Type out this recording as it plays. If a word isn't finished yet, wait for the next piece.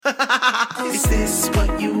this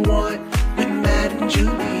what you want with Matt and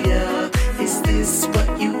Julia? Is this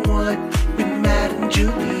what you want with Matt and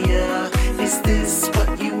Julia? Is this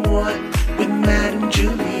what you want with Matt and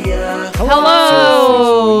Julia?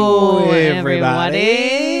 Hello, everybody.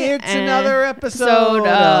 It's another episode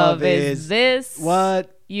of Is This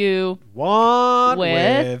What You Want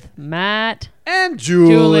with Matt and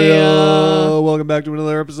Julia. Welcome back to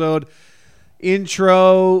another episode.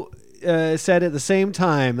 Intro said at the same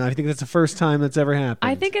time. I think that's the first time that's ever happened.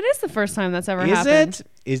 I think it is the first time that's ever Is happened.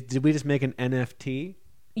 it? Did we just make an NFT?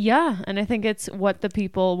 Yeah, and I think it's what the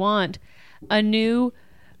people want. A new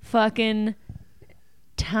fucking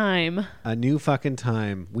time. A new fucking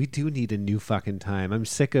time. We do need a new fucking time. I'm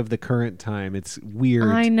sick of the current time. It's weird.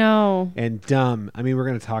 I know. And dumb. I mean, we're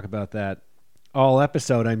going to talk about that all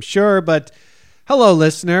episode, I'm sure. But hello,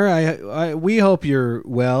 listener. We hope you're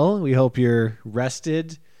well. We hope you're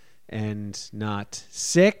rested and not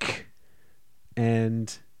sick.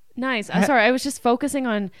 And Nice. I'm sorry. I was just focusing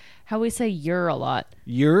on how we say "you're" a lot.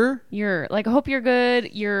 you're? You're like, I hope you're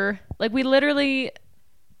good. You're like, we literally.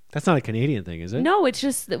 That's not a Canadian thing, is it? No, it's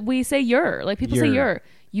just that we say "you're." Like people say You're. "you're."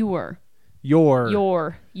 You were. You're.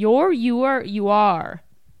 You are.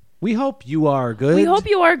 We hope you are good. We hope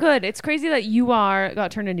you are good. It's crazy that "you are"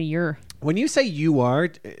 got turned into "you're." When you say you are,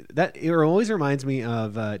 that it always reminds me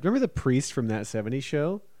of, remember the priest from That 70s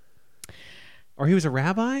Show? Or he was a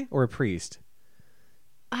rabbi or a priest?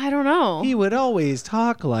 I don't know. He would always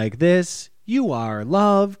talk like this. You are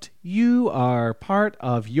loved. You are part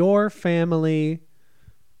of your family.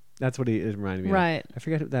 That's what it reminded me of. Right. I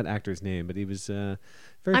forget that actor's name, but he was very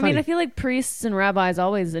I funny. mean, I feel like priests and rabbis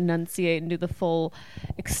always enunciate and do the full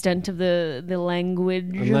extent of the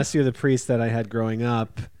language. Unless you're the priest that I had growing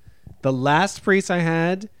up. The last priest I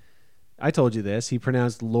had, I told you this, he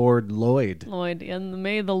pronounced Lord Lloyd. Lloyd. And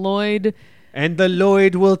may the Lloyd... And the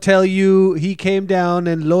Lloyd will tell you he came down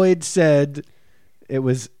and Lloyd said it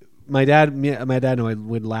was my dad and I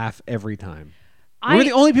would laugh every time. We were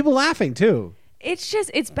the only people laughing too.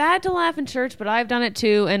 It's bad to laugh in church, but I've done it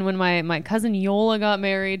too. And when my cousin Yola got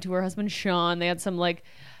married to her husband Sean, they had some like,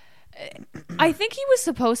 I think he was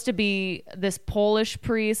supposed to be this Polish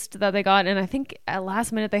priest that they got. And I think at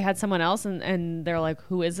last minute they had someone else and they're like,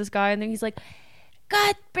 who is this guy? And then he's like,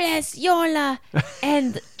 God bless Yola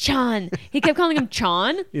and Chan. He kept calling him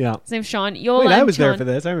Chan. Yeah. His name's Sean. Yola Wait, I and was there Chan. for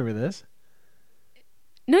this. I remember this.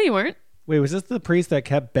 No, you weren't. Wait, was this the priest that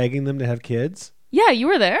kept begging them to have kids? Yeah, you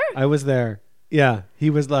were there. I was there. Yeah. He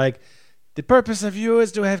was like, the purpose of you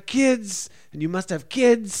is to have kids, and you must have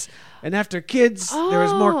kids, and after kids, there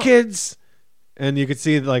is more kids. And you could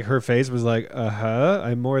see like her face was like,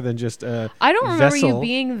 I'm more than just a I don't remember vessel. you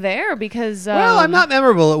being there because... well, I'm not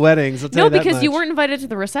memorable at weddings. I'll tell No, you that because you much. weren't invited to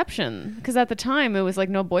the reception. Because at the time, it was like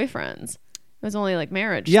no boyfriends. It was only like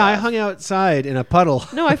marriage Yeah, I stuff. hung outside in a puddle.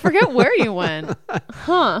 No, I forget where you went.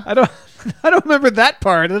 Huh. I don't remember that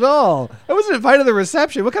part at all. I wasn't invited to the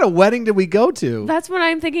reception. What kind of wedding did we go to? That's what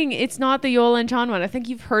I'm thinking. It's not the Yola and Chan one. I think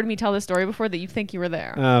you've heard me tell this story before that you think you were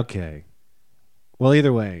there. Okay. Well,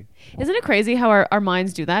 either way. Isn't it crazy how our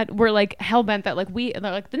minds do that? We're like hell-bent that they're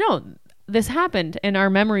like, no, this happened and our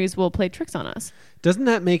memories will play tricks on us. Doesn't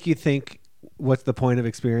that make you think, what's the point of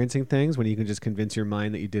experiencing things when you can just convince your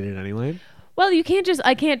mind that you did it anyway? Well,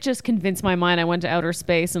 I can't just convince my mind I went to outer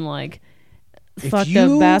space and like If fucked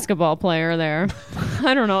you- a basketball player there.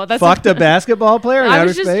 I don't know. That's Fucked a basketball player in I outer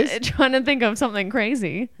was just space? trying to think of something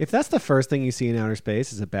crazy If that's the first thing you see in outer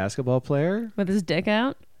space is a basketball player, with his dick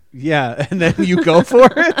out. yeah, and then you go for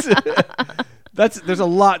it. There's a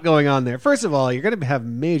lot going on there. First of all, you're going to have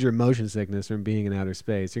major motion sickness from being in outer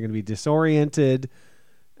space. You're going to be disoriented.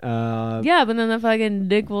 Yeah, but then the fucking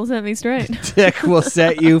dick will set me straight. Dick will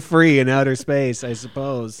set you free in outer space, I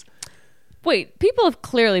suppose. Wait, people have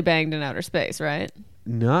clearly banged in outer space, right?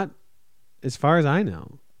 Not as far as I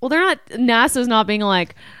know. Well, they're not. NASA's not being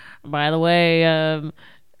like, by the way,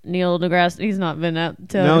 Neil deGrasse, he's not been up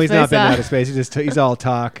to No, outer he's space. not been to outer space. He's all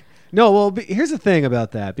talk. No, well, here's the thing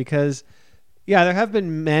about that, because yeah, there have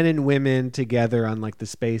been men and women together on like the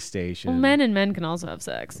space station. Well, men and men can also have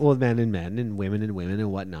sex. Well, men and women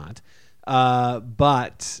and whatnot.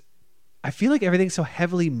 But I feel like everything's so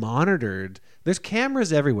heavily monitored. There's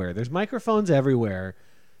cameras everywhere. There's microphones everywhere.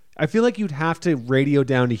 I feel like you'd have to radio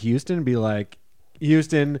down to Houston and be like,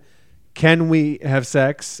 Houston, can we have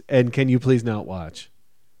sex? And can you please not watch?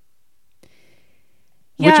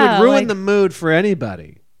 Which Yeah, would ruin like- the mood for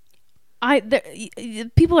anybody.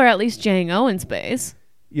 People are at least J-O in space.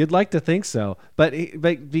 You'd like to think so, but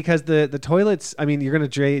because the toilets, I mean, you're gonna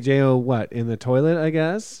J-O what in the toilet, I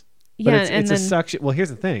guess. Yeah, it's, and it's then a suction. Well, here's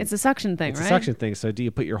the thing. it's a suction thing, It's right? a suction thing. So do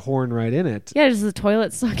you put your horn right in it Yeah, does the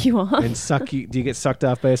toilet suck you off? and suck you? Do you get sucked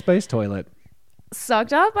off by a space toilet?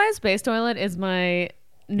 Sucked Off by a Space Toilet is my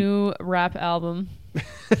new rap album.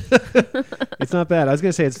 It's not bad. I was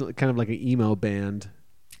gonna say it's kind of like an emo band.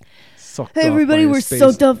 Sucked Hey off everybody, by a we're space-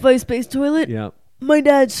 sucked off by a space toilet. Yeah. My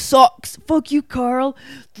dad sucks. Fuck you, Carl.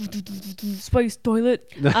 Space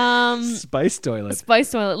toilet. Spice toilet.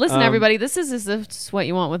 Spice toilet. Listen, Um, everybody, this is What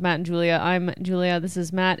You Want with Matt and Julia. I'm Julia. This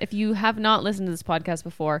is Matt. If you have not listened to this podcast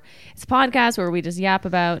before, it's a podcast where we just yap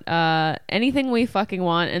about anything we fucking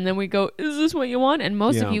want, and then we go, "Is this what you want?" And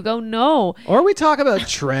most Yeah. of you go, "No." Or we talk about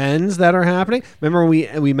trends that are happening. Remember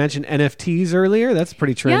we mentioned NFTs earlier? That's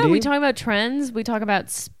pretty trendy. Yeah, we talk about trends. We talk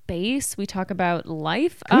about space. We talk about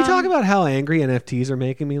life. Can we talk about how angry NFTs are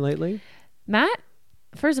making me lately? Matt?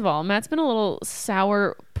 First of all, Matt's been a little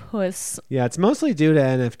sour puss Yeah, it's mostly due to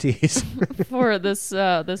NFTs. for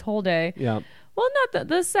this whole day. Yeah. Well, not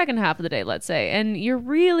the second half of the day, let's say. And you're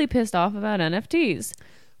really pissed off about NFTs.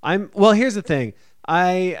 Well, here's the thing.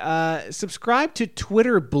 I subscribe to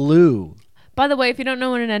Twitter Blue By the way, if you don't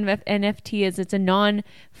know what an NFT is, it's a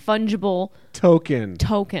non-fungible token.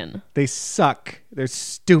 token. They suck. They're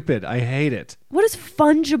stupid. I hate it. What does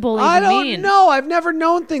fungible even I don't mean? know. I've never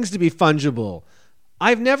known things to be fungible.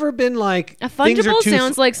 I've never been like A things are fungible too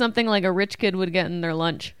sounds like something like a rich kid would get in their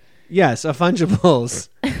lunch. Yes, a fungibles.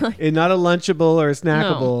 Not a lunchable or a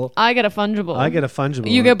snackable. No, I get a fungible. I get a fungible.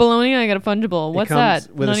 You get bologna, I get a fungible. It What's comes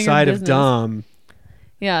that? with None a of your side of business. Dom.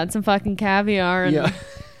 Yeah, and some fucking caviar and Yeah.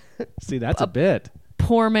 See, that's a bit.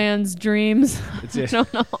 poor man's dreams. It's I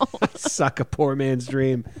don't know. Suck a poor man's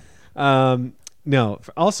dream. No.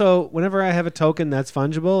 Also, whenever I have a token that's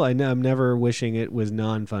fungible, I'm never wishing it was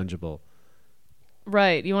non-fungible.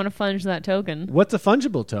 Right, you want to funge that token. What's a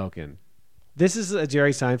fungible token? This is a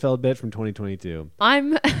Jerry Seinfeld bit from 2022.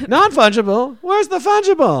 I'm Non-fungible? Where's the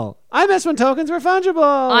fungible? I miss when tokens were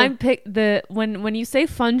fungible. I'm when you say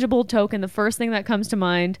fungible token, the first thing that comes to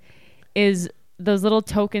mind is those little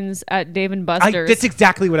tokens at Dave and Buster's. That's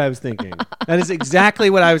exactly what I was thinking. That is exactly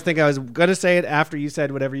what I was thinking. I was going to say it after you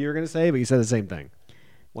said whatever you were going to say, but you said the same thing.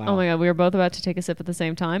 Wow. Oh my god, we were both about to take a sip at the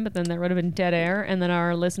same time, but then there would have been dead air, and then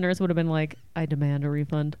our listeners would have been like, "I demand a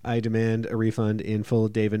refund." I demand a refund in full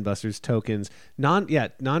Dave and Buster's tokens.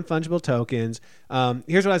 Non-fungible tokens.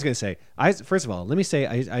 Here's what I was going to say. First of all, let me say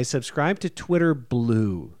I subscribe to Twitter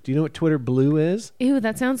Blue. Do you know what Twitter Blue is? Ew,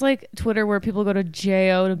 that sounds like Twitter where people go to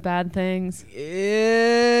jail to bad things.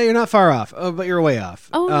 You're not far off, but you're way off.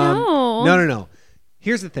 Oh, no. No.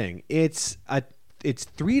 Here's the thing. It's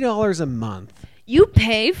 $3 a month. You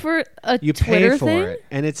pay for a You Twitter pay for thing? it,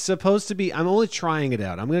 and it's supposed to be. I'm only trying it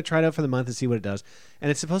out. I'm going to try it out for the month and see what it does.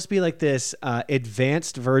 And it's supposed to be like this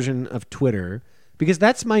advanced version of Twitter, because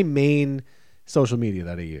that's my main social media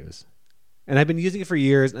that I use, and I've been using it for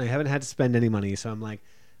years, and I haven't had to spend any money. So I'm like,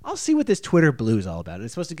 I'll see what this Twitter Blue is all about. And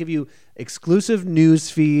it's supposed to give you exclusive news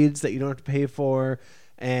feeds that you don't have to pay for,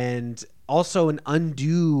 and also an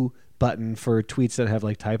undo button for tweets that have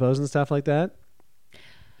like typos and stuff like that.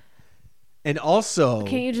 And also,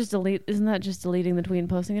 Can't you just delete? Isn't that just deleting the tweet and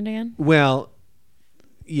posting it again? well,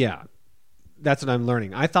 yeah, that's what I'm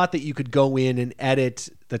learning. I thought that you could go in and edit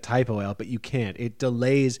the typo out, but you can't. It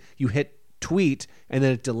delays. You hit tweet, and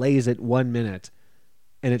then it delays it 1 minute,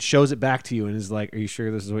 and it shows it back to you, and is like, "Are you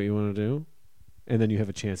sure this is what you want to do?" And then you have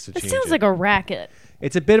a chance to It change sounds it. like a racket.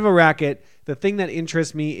 It's a bit of a racket. The thing that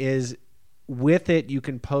interests me is with it, you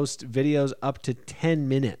can post videos up to 10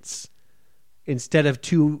 minutes instead of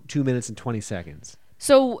 2 minutes and 20 seconds.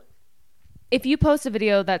 So, if you post a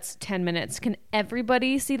video that's 10 minutes, can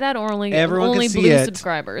everybody see that, or only Everyone can see Blue it.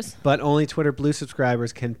 subscribers? But only Twitter Blue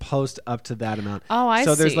subscribers can post up to that amount. Oh, I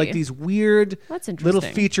So there's see. like these weird That's little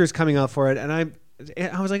interesting. features coming out for it, and I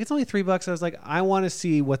was like, it's only $3. I was like, I want to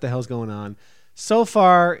see what the hell's going on. So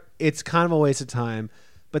far, it's kind of a waste of time.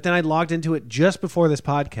 But then I logged into it just before this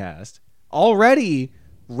podcast, already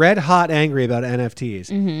red hot angry about NFTs.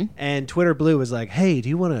 Mm-hmm. And Twitter Blue was like, hey, do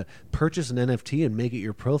you want to purchase an NFT and make it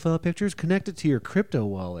your profile pictures? Connect it to your crypto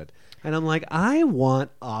wallet. And I'm like, I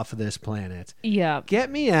want off this planet. Yeah. Get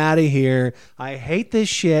me out of here. I hate this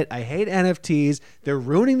shit. I hate NFTs. They're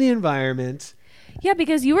ruining the environment. Yeah,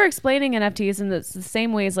 because you were explaining NFTs in the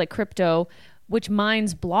same way as like crypto, which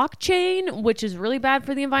mines blockchain, which is really bad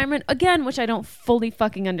for the environment. Again, which I don't fully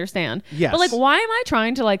fucking understand. Yes. But like, why am I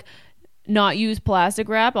trying to like not use plastic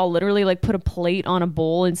wrap? I'll literally like put a plate on a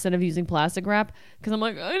bowl instead of using plastic wrap because I'm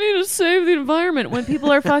like, I need to save the environment when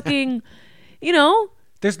people are fucking, you know.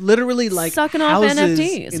 There's literally like Sucking off houses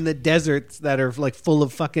NFTs. in the deserts that are like full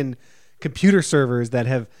of fucking computer servers that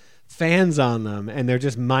have fans on them, and they're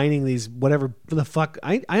just mining these whatever the fuck.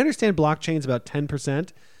 I understand blockchain's about 10%,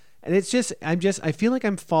 and it's just I feel like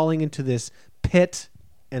I'm falling into this pit,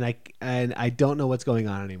 and I don't know what's going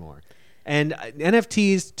on anymore. And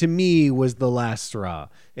NFTs to me was the last straw.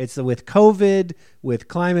 It's with COVID, with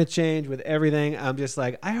climate change, with everything. I'm just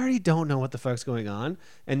like, I already don't know what the fuck's going on.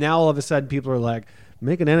 And now all of a sudden people are like,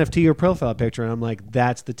 make an NFT your profile picture. And I'm like,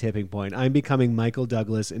 that's the tipping point. I'm becoming Michael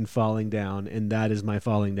Douglas in Falling Down. And that is my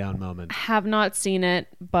falling down moment. Have not seen it,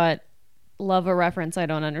 but love a reference I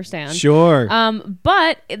don't understand. Sure.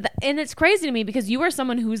 But it's crazy to me because you are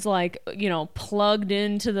someone who's like, plugged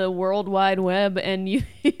into the World Wide Web, and you're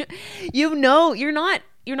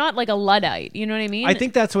not like a Luddite. You know what I mean? I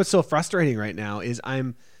think that's what's so frustrating right now is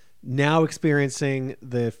I'm now experiencing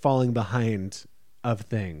the falling behind of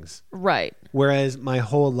things. Right. Whereas my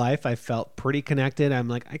whole life I felt pretty connected. I'm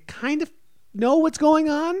like, I kind of know what's going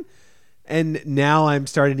on. And now I'm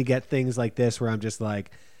starting to get things like this where I'm just like,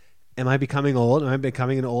 am I becoming old? Am I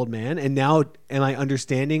becoming an old man? And now am I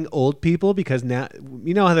understanding old people? Because now,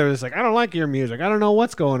 how they're just like, I don't like your music. I don't know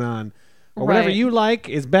what's going on. Or whatever Right. you like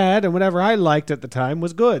is bad, and whatever I liked at the time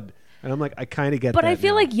was good. And I'm like, I kind of get that. But I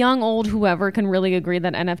feel now. like young, old, whoever can really agree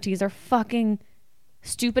that NFTs are fucking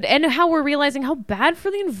stupid, and how we're realizing how bad for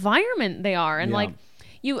the environment they are. And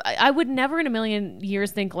Yeah. I would never in a million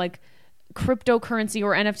years think like cryptocurrency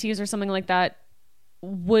or NFTs or something like that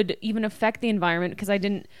would even affect the environment, because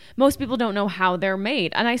most people don't know how they're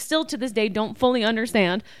made, and I still to this day don't fully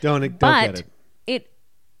understand. Don't But get it.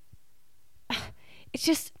 it's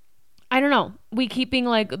just, I don't know. We keep being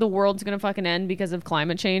like the world's gonna fucking end because of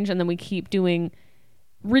climate change, and then we keep doing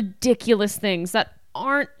ridiculous things that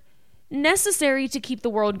aren't necessary to keep the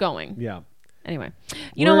world going. Yeah. Anyway,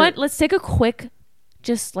 you know what? Let's take a quick,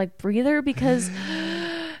 just like breather, because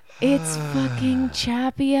it's fucking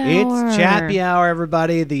Chappy Hour. It's Chappy Hour,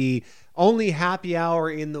 everybody. The only happy hour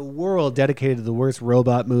in the world dedicated to the worst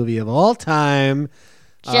robot movie of all time.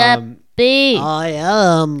 Chappy. I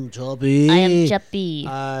am Chappy. I am Chappy.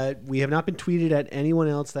 We have not been tweeted at anyone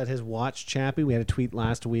else that has watched Chappie. We had a tweet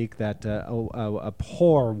last week that a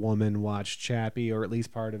poor woman watched Chappie, or at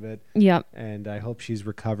least part of it. Yep. And I hope she's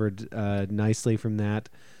recovered nicely from that.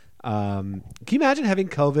 Can you imagine having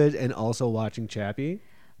COVID and also watching Chappie?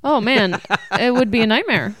 Oh man, it would be a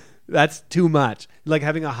nightmare. That's too much. Like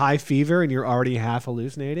having a high fever and you're already half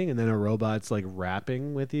hallucinating, and then a robot's like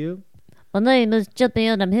rapping with you. My name is Chappy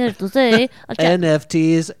and I'm here to say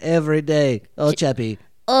NFTs every day. Oh, Chappy.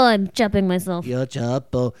 oh, I'm chapping myself. Yo,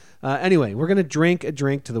 Chapo. Anyway, we're going to drink a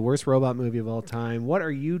drink to the worst robot movie of all time. What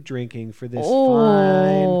are you drinking for this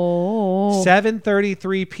fine Oh,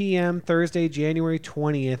 7:33 p.m. Thursday, January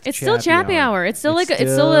 20th? it's still Chappy Hour. It's still It's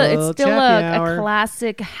a Chappy Hour.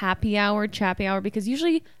 classic happy hour Chappy Hour, because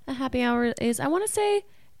usually a happy hour is, I want to say,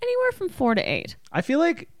 anywhere from 4 to 8. I feel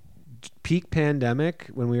like peak pandemic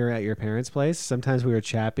when we were at your parents' place, sometimes we were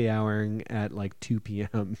Chappy houring at like 2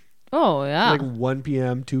 p.m. Oh yeah. Like 1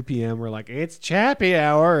 p.m., 2 p.m. We're like, it's Chappy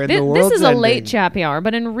Hour, and the This world's is a late ending. Chappy Hour,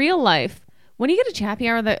 but in real life, when you get a Chappy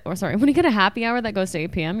Hour when you get a happy hour that goes to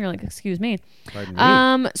 8 p.m., you're like, excuse me.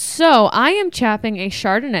 Pardon me. So I am chapping a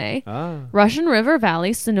Chardonnay, Ah, Russian River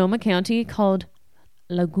Valley, Sonoma County, called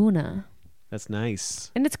Laguna. that's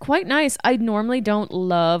nice. And it's quite nice. I normally don't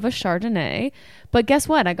love a Chardonnay, but guess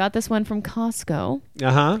what? I got this one from Costco.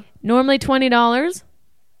 Uh-huh. Normally $20,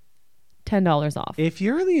 $10 off. If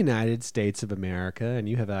you're in the United States of America and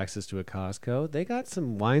you have access to a Costco, they got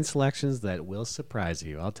some wine selections that will surprise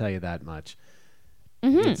you. I'll tell you that much.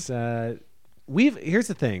 It's here's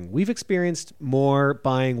the thing. We've experienced more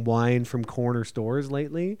buying wine from corner stores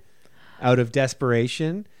lately out of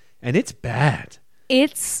desperation, and it's bad.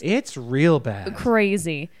 It's It's real bad.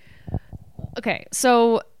 crazy. Okay,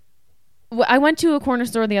 so I went to a corner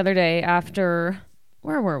store the other day after,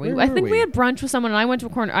 where were we? Where I were think we we? had brunch with someone, and I went to a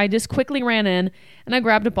corner. I just quickly ran in and I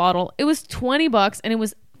grabbed a bottle. It was $20 and it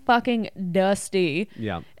was fucking dusty.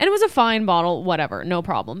 Yeah. And it was a fine bottle, whatever, no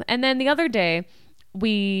problem. And then the other day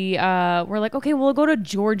we were like, okay, we'll go to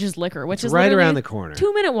George's Liquor, which is right literally around the corner.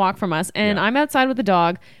 2-minute walk from us. And Yeah. I'm outside with the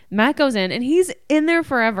dog. Matt goes in and he's in there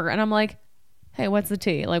forever. And I'm like, hey, what's the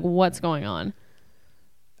tea? Like, what's going on?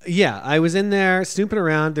 Yeah, I was in there snooping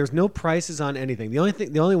around. There's no prices on anything. The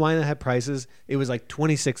only wine that had prices, it was like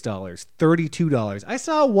 $26, $32. I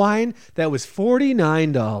saw a wine that was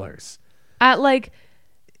 $49. At like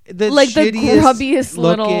The Like the shittiest grubbiest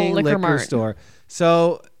little looking liquor mart. store.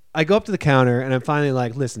 So I go up to the counter and I'm finally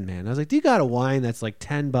like, listen, man. I was like, do you got a wine that's like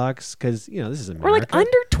 $10? Because this is America. we're like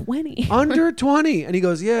under 20. Under 20. And he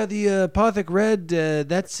goes, yeah, the Apothic Red,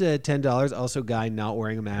 that's $10. Also, guy not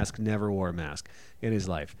wearing a mask, never wore a mask in his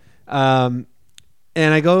life.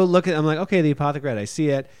 And I go look at. I'm like, okay, the Apothic Red. I see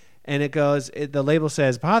it, and it goes. The label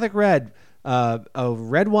says Apothic Red, a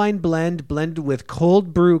red wine blended with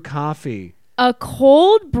cold brew coffee. A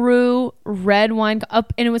cold brew red wine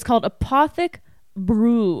up, and it was called Apothic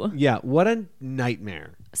Brew. Yeah, what a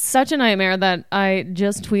nightmare. Such a nightmare that I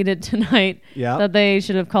just tweeted tonight Yeah. that they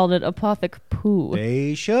should have called it Apothic Poo.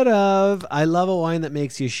 They should have. I love a wine that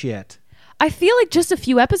makes you shit. I feel like just a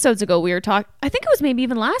few episodes ago we were talking. I think it was maybe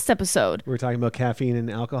even last episode. We were talking about caffeine and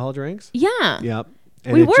alcohol drinks. Yeah. Yep.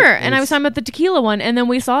 We were, and I was talking about the tequila one, and then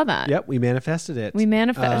we saw that. Yep, we manifested it. We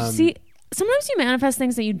manifest. See, sometimes you manifest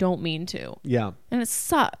things that you don't mean to, Yeah. and it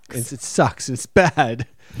sucks. It sucks. It's bad.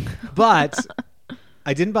 But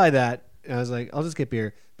I didn't buy that. I was like, I'll just get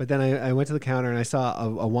beer. But then I went to the counter and I saw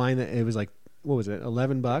a wine that it was like, what was it,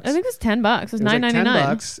 $11? I think it was $10. It was like $9.99.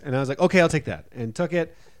 $10, and I was like, okay, I'll take that, and took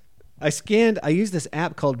it. I used this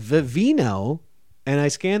app called Vivino, and I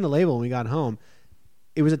scanned the label when we got home.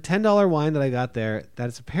 It was a $10 wine that I got there that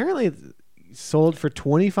is apparently sold for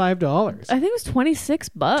 $25. I think it was $26.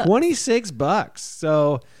 $26.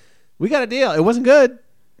 So we got a deal. It wasn't good,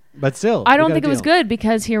 but still. I we don't got a think it was deal. good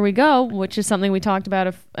because here we go, which is something we talked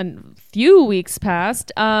about a few weeks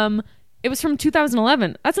past. It was from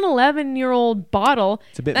 2011. That's an 11-year-old bottle.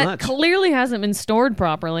 It's a bit that much. clearly hasn't been stored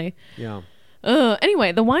properly. Yeah.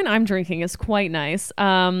 Anyway, the wine I'm drinking is quite nice.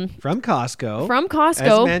 From Costco. From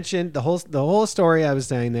Costco. As mentioned, the whole story I was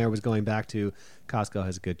saying there was going back to Costco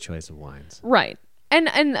has a good choice of wines. Right. And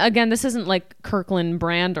again, this isn't like Kirkland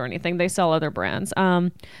brand or anything. They sell other brands.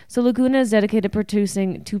 So Laguna is dedicated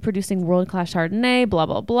to producing world-class Chardonnay, blah,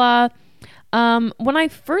 blah, blah. When I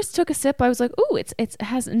first took a sip, I was like, ooh, it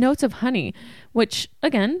has notes of honey, which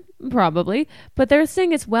again, probably, but they're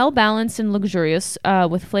saying it's well balanced and luxurious,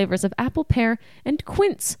 with flavors of apple, pear, and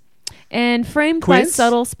quince, and framed by Quince?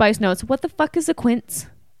 subtle spice notes. What the fuck is a quince?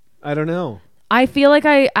 I don't know. I feel like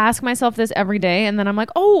I ask myself this every day, and then I'm like,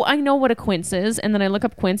 oh, I know what a quince is, and then I look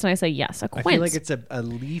up quince and I say, yes, a quince. I feel like it's a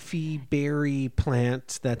leafy berry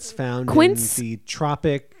plant that's found Quince? in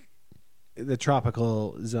the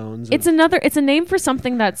tropical zones. It's a name for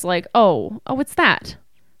something that's like, oh, it's that.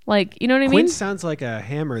 Like, you know what I mean? Quince sounds like a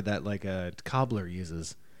hammer that like a cobbler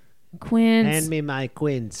uses. Quince. Hand me my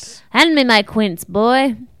quince. Hand me my quince,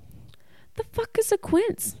 boy. The fuck is a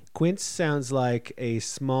quince? Quince sounds like a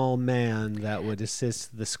small man that would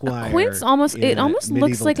assist the squire. Quince almost in looks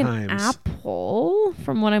medieval like times. an apple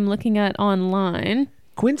from what I'm looking at online.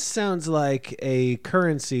 Quince sounds like a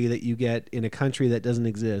currency that you get in a country that doesn't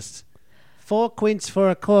exist. 4 quince for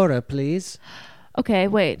a quarter, please. Okay,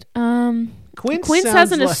 wait. Quince Quince sounds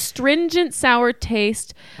has an like- astringent sour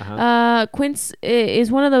taste. Uh-huh. Quince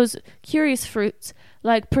is one of those curious fruits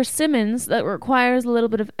like persimmons that requires a little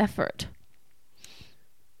bit of effort.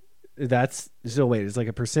 It's like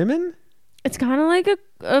a persimmon? It's kind of like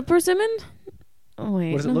a persimmon. Oh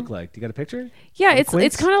wait. What does it look like? Do you got a picture? Yeah, Of a it's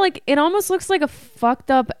quince? kind of like, it almost looks like a fucked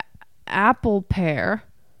up apple pear.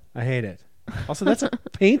 I hate it. Also, that's a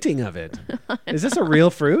painting of it. Is this a real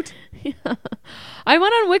fruit? I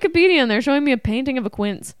went on Wikipedia and they're showing me a painting of a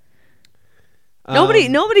quince.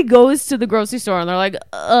 Nobody goes to the grocery store and they're like,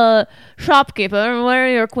 shopkeeper, where are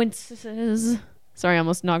your quinces? Sorry, I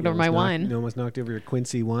almost knocked over my wine. You almost knocked over your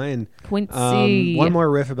Quincy wine. Quincy. One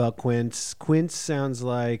more riff about Quince. Quince sounds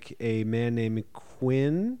like a man named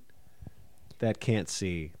Quinn that can't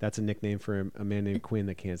see. That's a nickname for a man named Quinn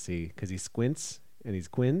that can't see because he squints and he's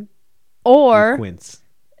Quinn. Or Quince.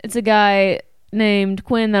 it's a guy named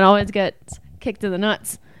Quinn that always gets kicked in the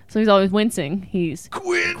nuts. So he's always wincing. He's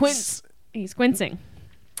Quince. He's quincing.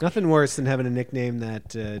 Nothing worse than having a nickname that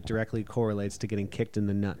directly correlates to getting kicked in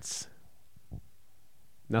the nuts.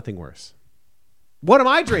 Nothing worse. What am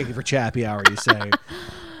I drinking for Chappy Hour, you say?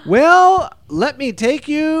 Well, let me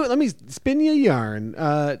spin you a yarn.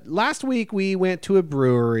 Last week we went to a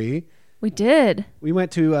brewery. We did. We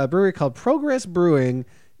went to a brewery called Progress Brewing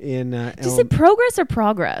in Did you say progress or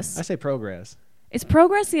progress? I say Progress. Is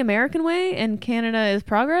progress the American way and Canada is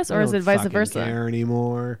progress, or I is don't it vice fucking versa? care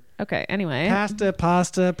anymore. Okay, anyway.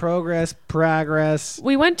 Pasta, progress.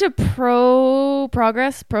 We went to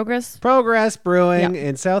Progress Brewing Yeah.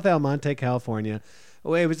 in South El Monte, California.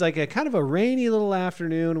 Well, it was like a kind of a rainy little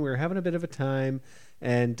afternoon. We were having a bit of a time.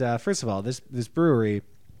 And first of all, this brewery,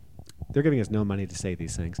 they're giving us no money to say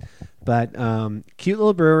these things. But cute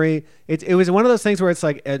little brewery. It was one of those things where it's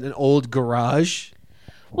like an old garage.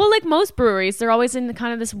 Well, like most breweries, they're always in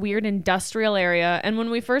kind of this weird industrial area. And when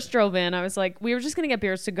we first drove in, I was like, we were just going to get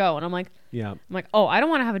beers to go. And I'm like, Yeah. oh, I don't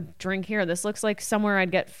want to have a drink here. This looks like somewhere I'd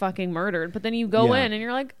get fucking murdered. But then you go Yeah. in and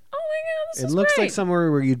you're like, oh my God, this It is looks great. like somewhere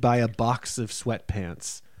where you'd buy a box of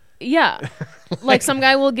sweatpants. Yeah. Like some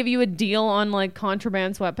guy will give you a deal on like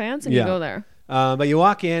contraband sweatpants and Yeah. you go there. But you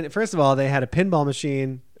walk in. First of all, they had a pinball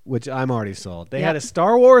machine, which I'm already sold. They Yep. had a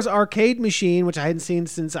Star Wars arcade machine, which I hadn't seen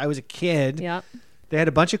since I was a kid. Yeah. They had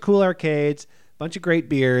a bunch of cool arcades, a bunch of great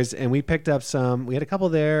beers, and we picked up some. We had a couple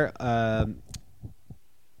there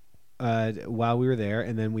while we were there,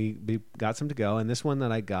 and then we got some to go. And this one that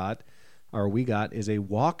we got, is a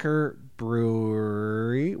Walker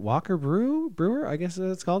Brewery. Brewer, I guess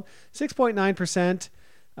it's called. 6.9%.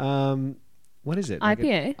 What is it?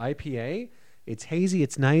 IPA. IPA. It's hazy.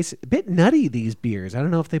 It's nice. A bit nutty, these beers. I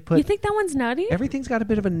don't know if they put... You think that one's nutty? Everything's got a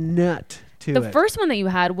bit of a nut to The it. first one that you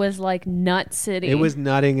had was like Nut City. It was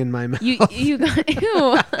nutting in my mouth. You got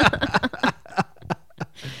ew.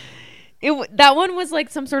 That one was like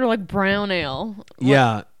some sort of like brown ale.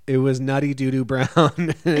 Yeah, it was nutty doo-doo brown,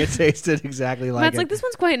 and it tasted exactly like Matt's it. like, this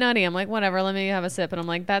one's quite nutty. I'm like, whatever, let me have a sip. And I'm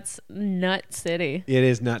like, that's Nut City. It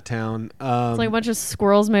is Nut Town. It's like a bunch of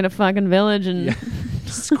squirrels made a fucking village and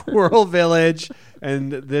Squirrel Village,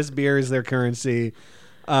 and this beer is their currency.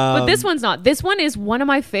 but this one's not. This one is one of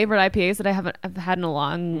my favorite IPAs that I've had in a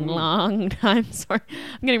long time. Sorry.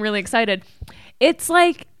 I'm getting really excited. It's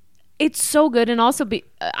like it's so good, and also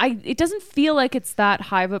it doesn't feel like it's that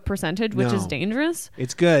high of a percentage, which is No. dangerous.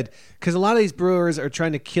 It's good because a lot of these brewers are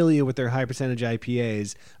trying to kill you with their high percentage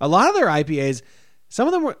IPAs. A lot of their IPAs, some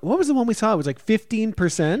of them were, what was the one we saw? It was like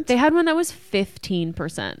 15%. They had one that was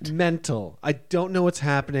 15%. Mental. I don't know what's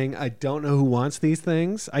happening. I don't know who wants these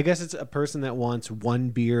things. I guess it's a person that wants one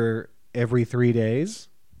beer every 3 days.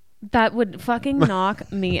 That would fucking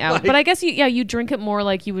knock me out. Like- But I guess you drink it more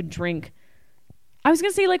like you would drink. I was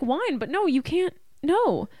gonna say like wine, but no, you can't.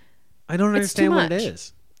 No, I don't It's too understand what it much.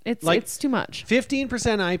 is. it's it's too much. 15%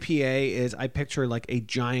 IPA is, I picture like a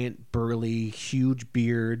giant, burly, huge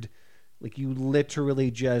beard. Like you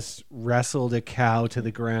literally just wrestled a cow to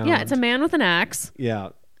the ground. Yeah, it's a man with an axe. Yeah.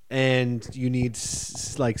 And you need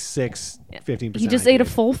like 15%. He just ate a IPA.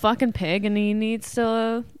 full fucking pig, and he needs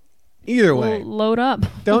to Either way, load up.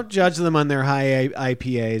 don't judge them on their high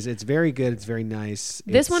IPAs. It's very good. It's very nice.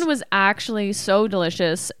 This one was actually so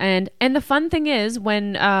delicious, and the fun thing is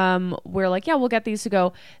when we're like, yeah, we'll get these to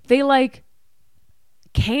go. They like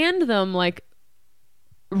canned them like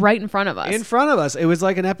right in front of us. in front of us. It was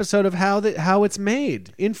like an episode of how it's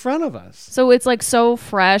made in front of us. So it's like so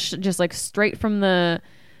fresh, just like straight from the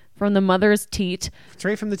mother's teat.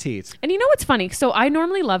 Straight from the teats. And you know what's funny? So I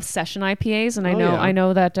normally love session IPAs, and Oh, yeah. I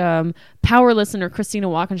know that power listener Christina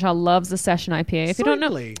Walkinshaw loves the session IPA. If you don't know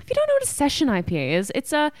Certainly. what a session IPA is,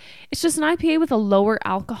 it's just an IPA with a lower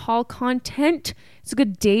alcohol content. It's a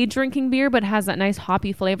good day drinking beer, but it has that nice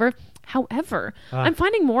hoppy flavor. However, I'm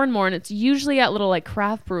finding more and more, and it's usually at little like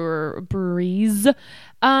craft breweries,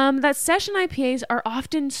 that session IPAs are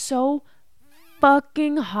often so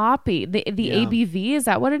fucking hoppy. The Yeah. ABV, is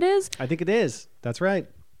that what it is? I think it is. That's right.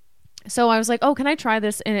 So I was like, oh, can I try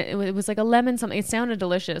this? And it was like a lemon something. It sounded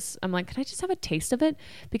delicious. I'm like, can I just have a taste of it?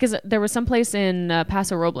 Because there was some place in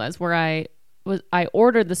Paso Robles where I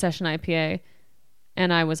ordered the session IPA,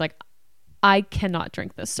 and I was like, I cannot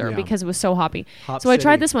drink this, sir, Yeah. because it was so hoppy. Hop So I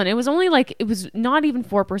tried City. this one. It was only like, it was not even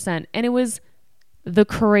 4%, and it was the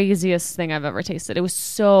craziest thing I've ever tasted. It was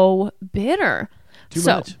so bitter. Too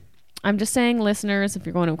So, much. I'm just saying, listeners, if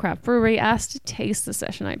you're going to a craft brewery, ask to taste the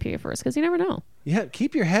session IPA first, because you never know. Yeah,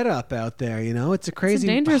 keep your head up out there. You know, it's a It's crazy, a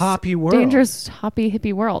dangerous, hoppy world. dangerous, hoppy,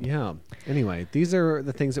 hippie world. Yeah. Anyway, these are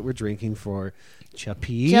the things that we're drinking for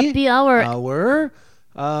Chappie Chappie hour.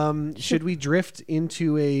 Should we drift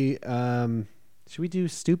into a? Should we do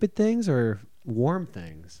stupid things or warm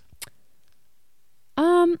things?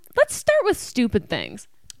 Let's start with stupid things,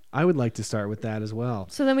 I would like to start with that as well.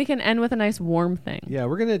 so then we can end with a nice warm thing. Yeah,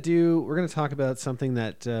 we're gonna talk about something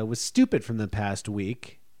that was stupid from the past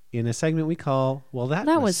week in a segment we call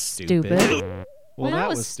That was stupid. Well, that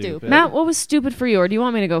was stupid. Matt, what was stupid for you, or do you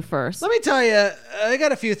want me to go first? Let me tell you, I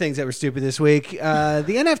got a few things that were stupid this week. The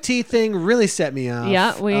NFT thing really set me off.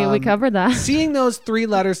 Yeah, we covered that. Seeing those three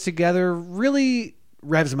letters together really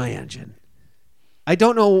revs my engine. I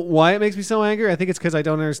don't know why it makes me so angry. I think it's because I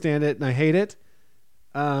don't understand it and I hate it.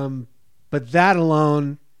 But that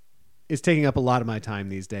alone is taking up a lot of my time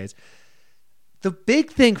these days. The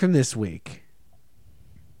big thing from this week,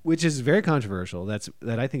 which is very controversial, that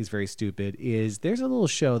I think is very stupid, is there's a little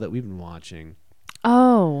show that we've been watching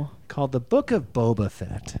Oh, called The Book of Boba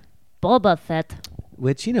Fett, Boba Fett.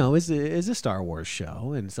 which, you know, is a Star Wars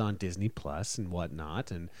show, and it's on Disney Plus and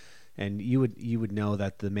whatnot, and you would know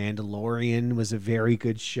that The Mandalorian was a very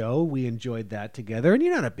good show. We enjoyed that together, and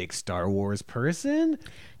you're not a big Star Wars person,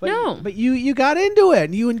 but No. but you got into it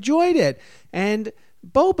and you enjoyed it. And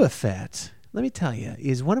Boba Fett, let me tell you,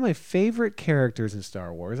 is one of my favorite characters in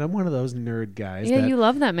Star Wars. I'm one of those nerd guys. Yeah, that, you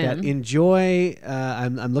love that man. That enjoy.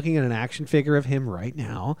 I'm looking at an action figure of him right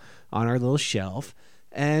now on our little shelf,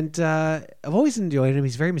 and I've always enjoyed him.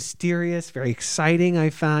 He's very mysterious, very exciting, I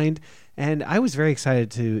find, and I was very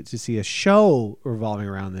excited to see a show revolving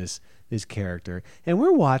around this character. And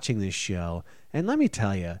we're watching this show, and let me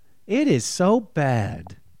tell you, it is so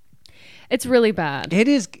bad. It's really bad. It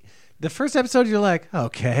is. The first episode, you're like,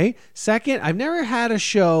 okay. Second, I've never had a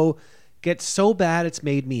show get so bad it's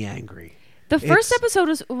made me angry. The first episode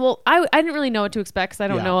was, well, I didn't really know what to expect because I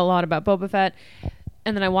don't know a lot about Boba Fett.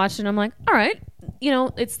 And then I watched it and I'm like, all right,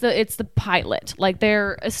 it's the pilot. Like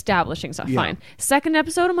they're establishing stuff. Yeah. Fine. Second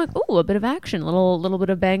episode, I'm like, ooh, a bit of action, little bit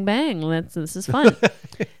of bang bang. This is fun.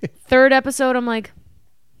 Third episode, I'm like,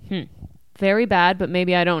 very bad, but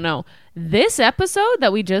maybe I don't know. This episode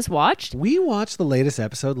that we just watched, we watched the latest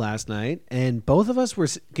episode last night, and both of us were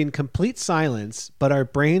in complete silence, but our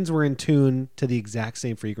brains were in tune to the exact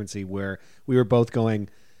same frequency where we were both going,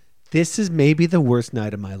 this is maybe the worst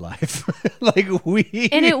night of my life.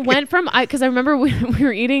 And it went from, because I remember we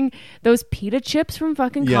were eating those pita chips from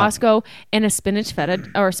fucking Costco and a spinach feta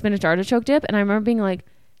or spinach artichoke dip, and I remember being like,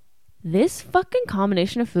 this fucking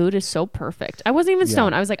combination of food is so perfect. I wasn't even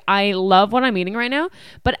stoned. I was like, I love what I'm eating right now.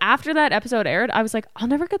 But after that episode aired, I was like, I'll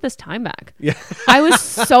never get this time back. Yeah. I was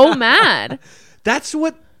so mad. That's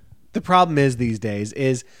what the problem is these days,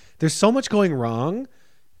 is there's so much going wrong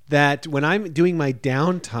that when I'm doing my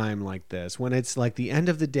downtime like this, when it's like the end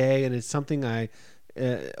of the day and it's something I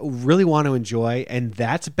really want to enjoy, and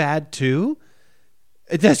that's bad too,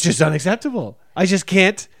 that's just unacceptable. I just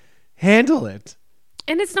can't handle it.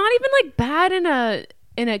 And it's not even like bad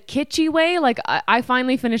in a kitschy way. Like I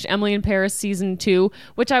finally finished Emily in Paris season 2,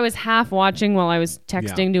 which I was half watching while I was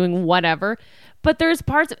texting, doing whatever. But there's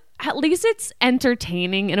parts, at least it's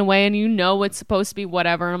entertaining in a way, and it's supposed to be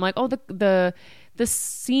whatever. And I'm like, oh, the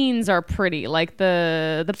scenes are pretty, like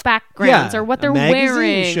the backgrounds or what they're wearing.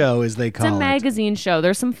 Magazine show, as they call it. It's a magazine show.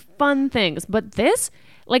 There's some fun things, but this,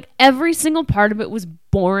 like every single part of it was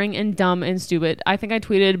boring and dumb and stupid. I think I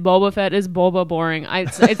tweeted Boba Fett is Boba boring. And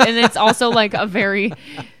it's also like a very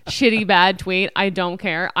shitty bad tweet. I don't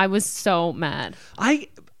care. I was so mad.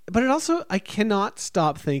 But it also, I cannot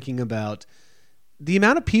stop thinking about the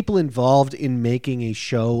amount of people involved in making a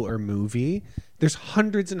show or movie. There's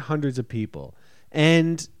hundreds and hundreds of people.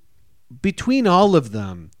 And between all of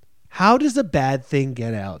them, how does a bad thing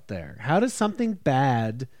get out there? How does something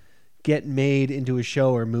bad get made into a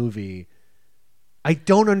show or movie? I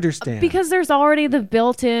don't understand. Because there's already the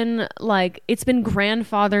built-in, like, it's been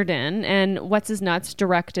grandfathered in, and What's His Nuts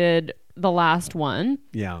directed the last one.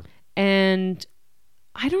 Yeah. And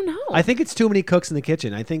I don't know. I think it's too many cooks in the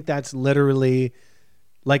kitchen. I think that's literally,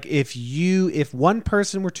 like, if one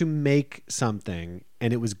person were to make something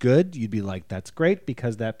and it was good, you'd be like, that's great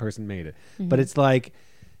because that person made it. Mm-hmm. But it's like,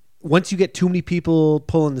 once you get too many people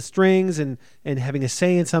pulling the strings and having a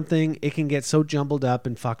say in something, it can get so jumbled up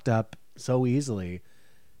and fucked up so easily.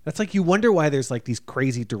 That's like, you wonder why there's like these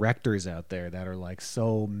crazy directors out there that are like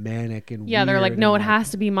so manic and weird. They're like, no, it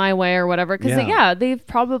has to be my way or whatever. Because they've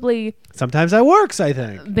probably sometimes that works, I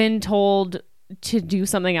think, been told to do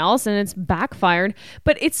something else and it's backfired.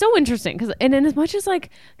 But it's so interesting because as much as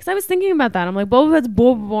like, because I was thinking about that, I'm like, Boba Fett's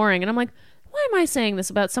boring, and I'm like, why am I saying this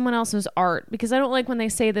about someone else's art? Because I don't like when they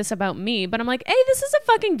say this about me. But I'm like, hey, this is a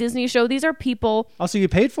fucking Disney show. These are people. Also, you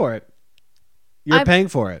paid for it. You're paying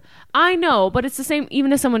for it. I know, but it's the same.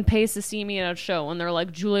 Even if someone pays to see me at a show and they're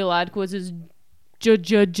like, Julia Ladquist is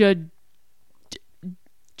Julia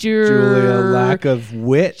Lack of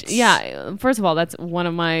Wits. Yeah, first of all, that's one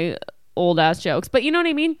of my old ass jokes. But you know what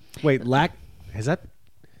I mean? Wait, lack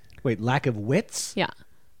of wits? Yeah.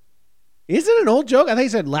 Is it an old joke? I think you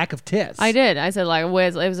said lack of tits. I did. I said lack of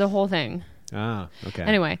wits. It was a whole thing. Ah, okay.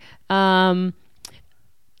 Anyway,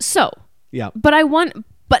 so yeah, but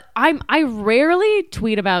I rarely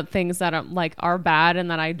tweet about things that are bad and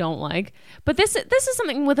that I don't like. But this is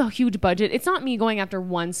something with a huge budget. It's not me going after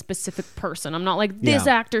one specific person. I'm not like, this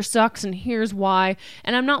actor sucks and here's why.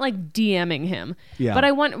 And I'm not like DMing him. Yeah. But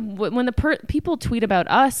I want, when the people tweet about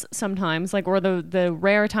us sometimes, like, or the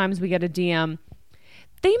rare times we get a DM,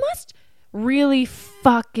 they must really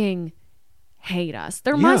fucking hate us.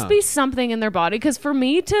 There must be something in their body. Because for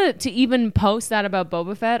me to even post that about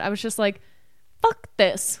Boba Fett, I was just like, fuck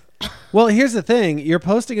this. Well, here's the thing. You're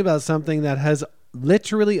posting about something that has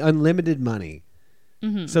literally unlimited money.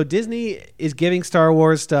 Mm-hmm. So Disney is giving Star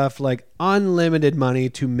Wars stuff like unlimited money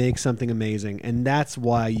to make something amazing. And that's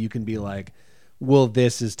why you can be like, well,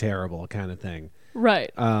 this is terrible kind of thing.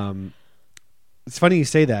 Right. It's funny you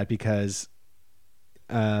say that because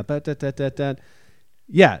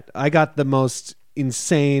Yeah, I got the most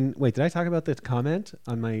insane. Wait, did I talk about the comment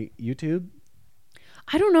on my YouTube?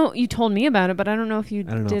 I don't know. You told me about it, but I don't know if you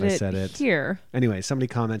I don't know did if I it said it. here. Anyway, somebody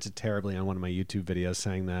commented terribly on one of my YouTube videos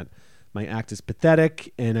saying that my act is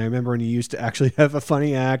pathetic, and I remember when you used to actually have a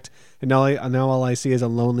funny act, and now all I see is a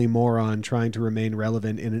lonely moron trying to remain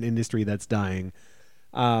relevant in an industry that's dying.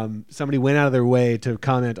 Somebody went out of their way to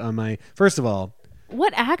comment on my... First of all,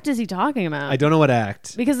 What act is he talking about? I don't know what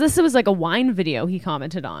act. Because this was like a wine video he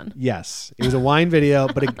commented on. Yes, it was a wine video,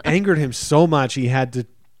 but it angered him so much he had to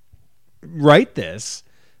write this.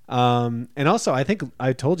 And also, I think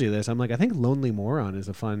I told you this. I'm like, I think Lonely Moron is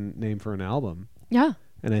a fun name for an album. Yeah.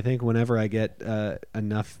 And I think whenever I get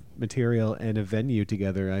enough material and a venue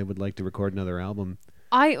together, I would like to record another album.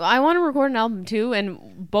 I want to record an album too,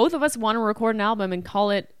 and both of us want to record an album and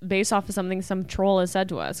call it based off of something some troll has said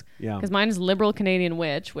to us. Yeah. Because mine is Liberal Canadian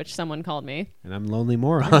Witch, which someone called me. And I'm Lonely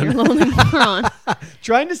Moron. You're Lonely Moron.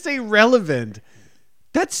 Trying to stay relevant.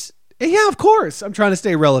 Yeah, of course. I'm trying to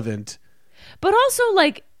stay relevant. But also,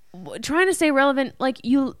 like, trying to stay relevant, like,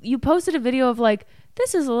 you posted a video of, like,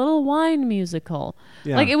 this is a little wine musical.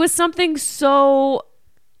 Yeah. Like, it was something so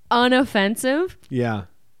unoffensive. Yeah.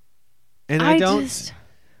 And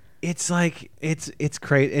it's like, it's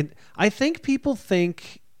crazy. And I think people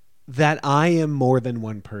think that I am more than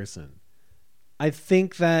one person. I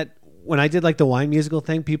think that when I did like the wine musical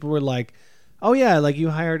thing, people were like, oh yeah, like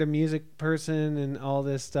you hired a music person and all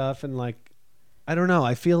this stuff. And like, I don't know.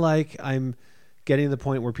 I feel like I'm getting to the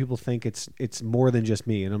point where people think it's more than just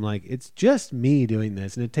me. And I'm like, it's just me doing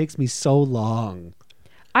this. And it takes me so long.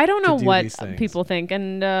 I don't know do what these things. people think.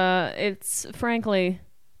 And it's frankly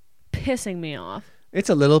pissing me off. It's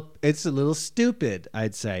a little stupid,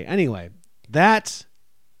 I'd say. Anyway, that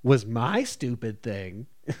was my stupid thing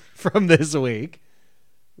from this week.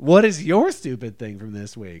 What is your stupid thing from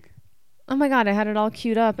this week? Oh my God, I had it all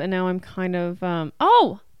queued up and now I'm kind of, I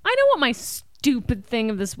know what my stupid thing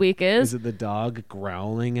of this week Is it the dog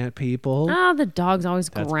growling at people? The dog's always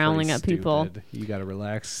That's growling pretty at people. stupid. You got to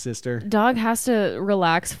relax, sister. Dog has to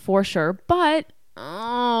relax for sure, but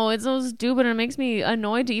it's so stupid and it makes me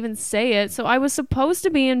annoyed to even say it. So I was supposed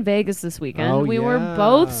to be in Vegas this weekend. Oh, we were yeah.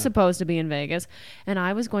 both supposed to be in Vegas, and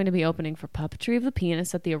I was going to be opening for Puppetry of the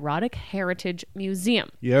Penis at the Erotic Heritage Museum.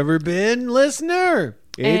 You ever been, listener?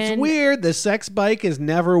 It's And weird. The sex bike is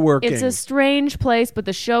never working. It's a strange place, but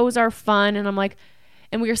the shows are fun, and I'm like,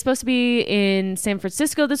 and we were supposed to be in San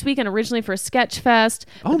Francisco this weekend originally for a sketch fest.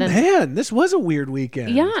 Oh man, this was a weird weekend.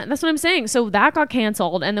 Yeah, that's what I'm saying. So that got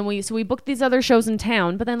canceled, and then we booked these other shows in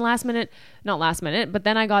town, but then not last minute, but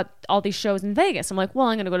then I got all these shows in Vegas. I'm like, well,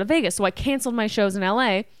 I'm going to go to Vegas. So I canceled my shows in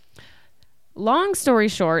LA. Long story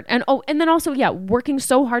short, and then also, yeah, working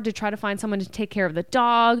so hard to try to find someone to take care of the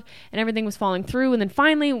dog, and everything was falling through. And then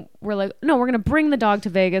finally, we're like, no, we're going to bring the dog to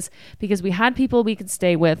Vegas because we had people we could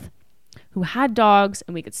stay with who had dogs,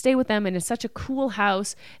 and we could stay with them, and it's such a cool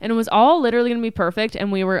house, and it was all literally going to be perfect.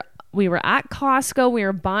 And we were at Costco, we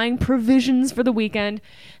were buying provisions for the weekend.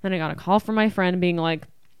 Then I got a call from my friend being like,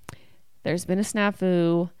 there's been a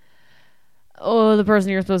snafu. Oh, the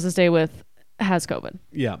person you're supposed to stay with has COVID.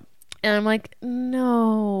 Yeah. And I'm like,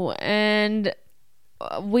 no. And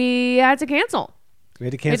we had to cancel. We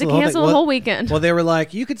had to We had cancel, to cancel the whole weekend. Well, they were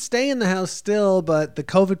like, you could stay in the house still, but the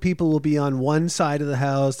COVID people will be on one side of the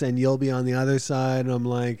house and you'll be on the other side. And I'm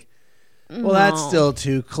like, well, that's No. still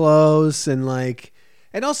too close. And like,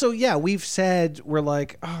 and also, yeah, we've said, we're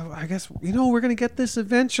like, oh, I guess, we're going to get this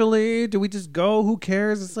eventually. Do we just go? Who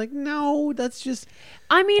cares? It's like, no, that's just.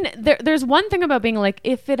 I mean, there's one thing about being like,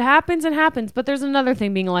 if it happens, it happens. But there's another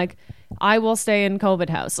thing being like, I will stay in COVID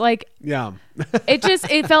house. Like, Yeah.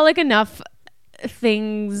 it felt like enough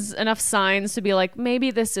signs to be like,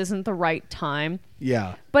 maybe this isn't the right time.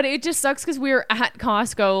 Yeah. But it just sucks because we were at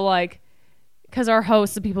Costco, like, because our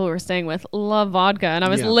hosts, the people we were staying with, love vodka. And I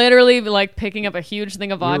was Yeah. literally like picking up a huge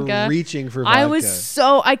thing of You're vodka. reaching for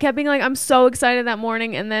vodka. I kept being like, I'm so excited that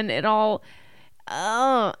morning. And then it all,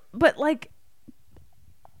 but like,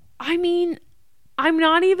 I mean, I'm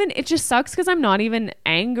not even, it just sucks because I'm not even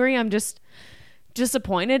angry. I'm just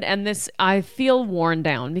disappointed. And I feel worn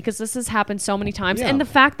down because this has happened so many times. Yeah. And the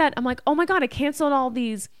fact that I'm like, oh my God, I canceled all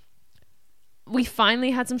these. We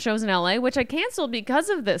finally had some shows in LA, which I canceled because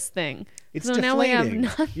of this thing. It's so deflating. now we have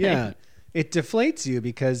nothing. Yeah. It deflates you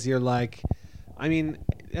because you're like, I mean,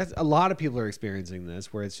 a lot of people are experiencing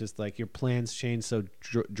this where it's just like your plans change so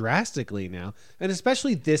drastically now. And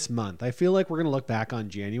especially this month. I feel like we're going to look back on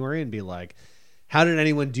January and be like, how did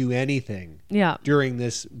anyone do anything Yeah. during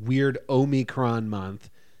this weird Omicron month?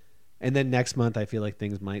 And then next month, I feel like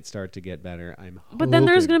things might start to get better. But then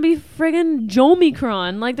there's going to be friggin'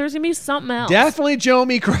 Jomicron. Like, there's going to be something else. definitely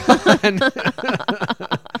Jomicron.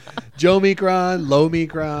 Jomicron,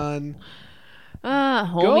 Lomicron,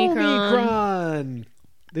 Homicron. Gomicron.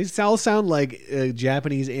 These all sound like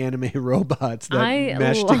Japanese anime robots that I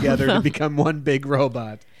mesh love together to them. become one big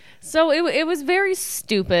robot. So it was very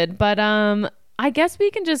stupid, but I guess we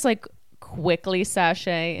can just like quickly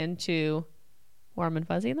sashay into Warm and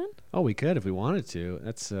Fuzzy then. Oh, we could if we wanted to.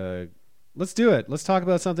 Let's do it. Let's talk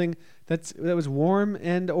about something that was warm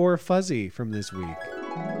and or fuzzy from this week.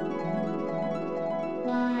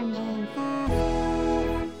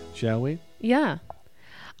 Shall we? Yeah.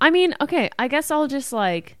 I mean, okay, I guess I'll just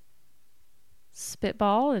like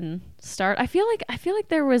spitball and start. I feel like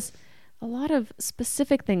there was a lot of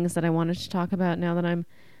specific things that I wanted to talk about now that I'm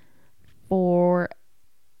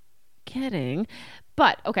forgetting.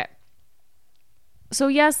 But okay. So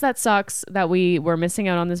yes, that sucks that we were missing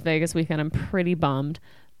out on this Vegas weekend. I'm pretty bummed.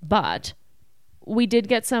 But we did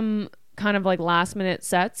get some kind of like last minute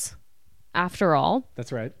sets after all.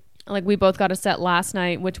 That's right. Like we both got a set last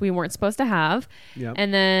night, which we weren't supposed to have. Yep.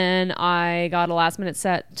 And then I got a last minute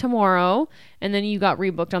set tomorrow. And then you got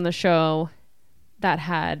rebooked on the show that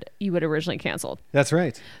you had originally canceled. That's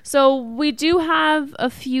right. So we do have a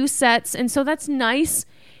few sets. And so that's nice.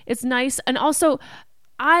 It's nice. And also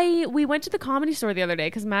we went to the Comedy Store the other day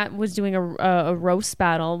because Matt was doing a roast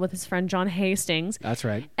battle with his friend John Hastings. That's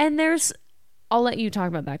right. And I'll let you talk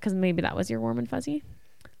about that because maybe that was your Warm and Fuzzy.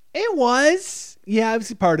 It was. Yeah, I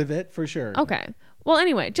was part of it for sure. Okay. Well,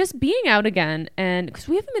 anyway, just being out again, and because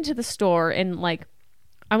we haven't been to the store in like,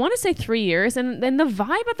 I want to say 3 years, and then the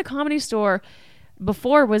vibe at the Comedy Store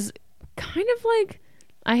before was kind of like,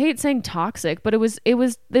 I hate saying toxic, but it was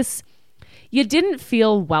this, you didn't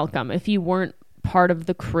feel welcome if you weren't part of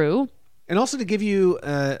the crew. And also to give you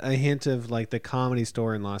a hint of like the Comedy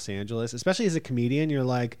Store in Los Angeles, especially as a comedian, you're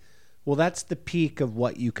like, well, that's the peak of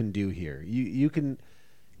what you can do here. You can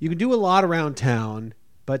do a lot around town,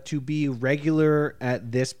 but to be regular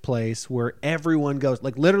at this place where everyone goes,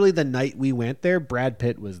 like literally the night we went there, Brad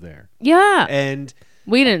Pitt was there. Yeah. And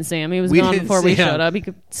we didn't see him. He was gone before we showed up. He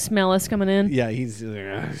could smell us coming in. yeah, he's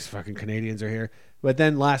these fucking Canadians are here. But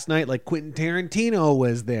then last night, like Quentin Tarantino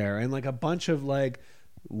was there, and like a bunch of like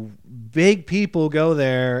big people go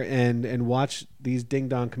there and watch these ding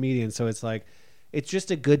dong comedians. So it's like, it's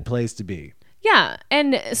just a good place to be. Yeah.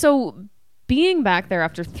 And so being back there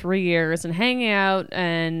after 3 years and hanging out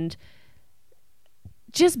and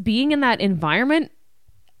just being in that environment,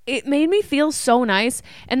 it made me feel so nice.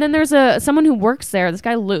 And then there's someone who works there, this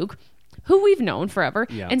guy Luke, who we've known forever.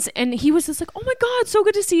 Yeah. And he was just like, oh my God, so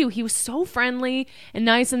good to see you. He was so friendly and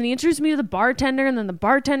nice. And he introduced me to the bartender, and then the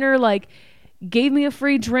bartender like gave me a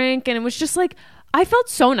free drink. And it was just like, I felt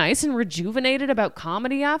so nice and rejuvenated about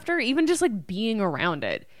comedy after, even just like being around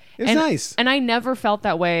it. It was nice. And I never felt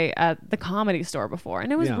that way at the Comedy Store before.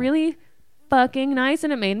 And it was Yeah. really fucking nice,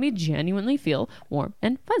 and it made me genuinely feel warm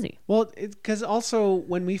and fuzzy. Well, because also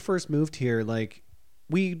when we first moved here, like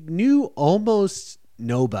we knew almost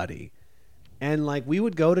nobody. And like we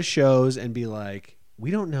would go to shows and be like,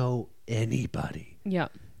 we don't know anybody. Yeah.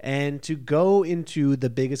 And to go into the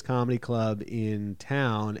biggest comedy club in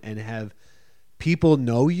town and have people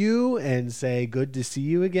know you and say, good to see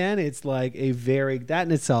you again, it's like that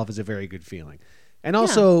in itself is a very good feeling. And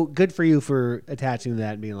also good for you for attaching to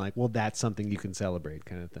that and being like, well, that's something you can celebrate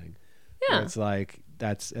kind of thing. Yeah. Where it's like,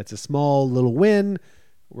 it's a small little win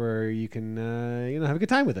where you can, have a good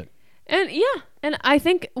time with it. And yeah. And I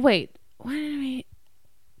think, wait,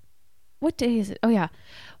 what day is it? Oh yeah.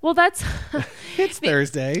 Well, that's It's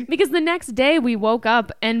Thursday. because the next day we woke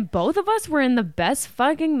up and both of us were in the best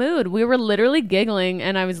fucking mood. We were literally giggling,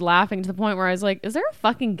 and I was laughing to the point where I was like, is there a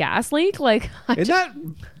fucking gas leak? Like, Isn't that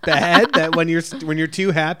bad that when you're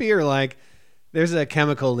too happy or like there's a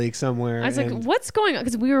chemical leak somewhere? I was like, and- what's going on?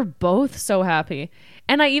 Because we were both so happy.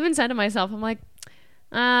 And I even said to myself, I'm like,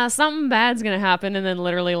 something bad's going to happen. And then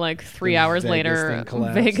literally like 3 hours Vegas later, thing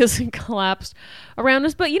collapsed. Vegas collapsed around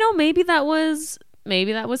us. But, maybe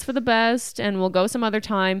that was for the best, and we'll go some other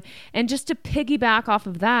time. And just to piggyback off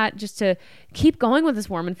of that, just to keep going with this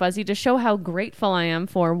warm and fuzzy, to show how grateful I am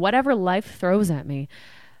for whatever life throws at me.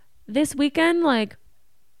 This weekend, like,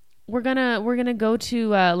 we're gonna go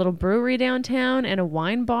to a little brewery downtown and a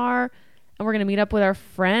wine bar, and we're gonna meet up with our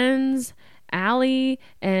friends, Allie,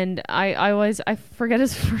 and I forget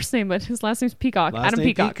his first name, but his last name's Peacock. Last Adam name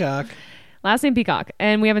Peacock. Last name Peacock.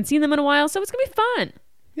 And we haven't seen them in a while, so it's gonna be fun.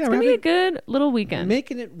 Yeah, It's we're gonna be a good little weekend.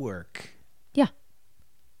 making it work. Yeah,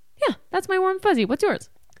 that's my warm fuzzy. What's yours?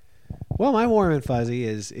 Well, my warm and fuzzy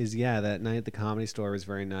is that night at the Comedy Store was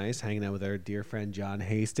very nice, hanging out with our dear friend John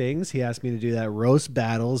Hastings. He asked me to do that roast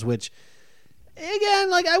battles, which,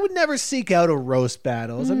 again, like I would never seek out a roast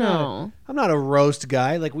battles. I'm not a roast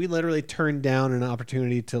guy. Like we literally turned down an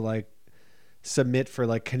opportunity to like submit for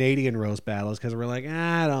like Canadian roast battles because we're like,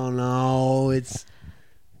 I don't know, it's.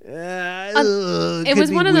 It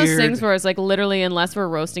was one of those things where it's like literally, unless we're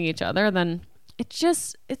roasting each other, then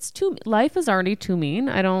life is already too mean.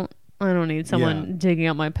 I don't need someone digging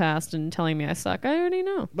up my past and telling me I suck. I already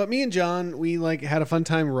know. But me and John, we like had a fun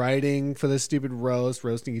time writing for this stupid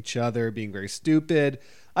roasting each other, being very stupid.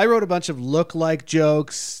 I wrote a bunch of look-like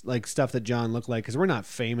jokes, like stuff that John looked like, because we're not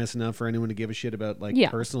famous enough for anyone to give a shit about like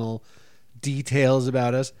personal details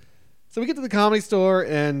about us. So we get to the Comedy Store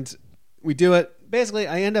and we do it. Basically,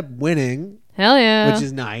 I end up winning. Hell yeah. Which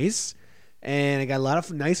is nice. And I got a lot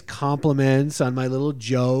of nice compliments on my little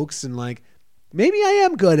jokes and like, maybe I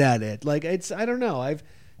am good at it. Like I don't know. I've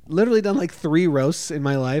literally done like 3 roasts in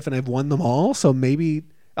my life and I've won them all. So maybe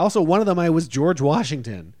also one of them I was George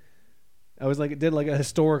Washington. I was like, did like a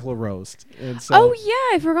historical roast. And so oh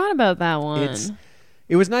yeah, I forgot about that one.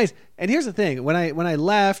 It was nice. And here's the thing. When I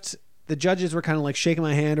left, the judges were kind of like shaking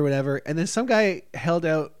my hand or whatever. And then some guy held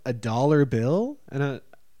out a $1 bill and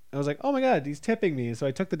I was like, oh my God, he's tipping me. So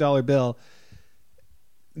I took the $1 bill.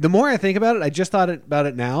 The more I think about it, I just thought about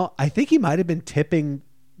it now. I think he might have been tipping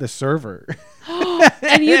the server.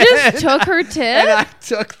 And you just took her tip? And I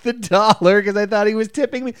took the $1 because I thought he was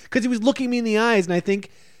tipping me because he was looking me in the eyes. And I think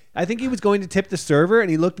he was going to tip the server and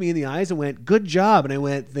he looked me in the eyes and went, good job. And I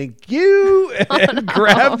went, thank you. And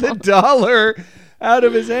grabbed the $1 out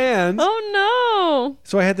of his hands. Oh, no.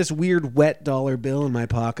 So I had this weird wet $1 bill in my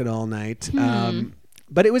pocket all night.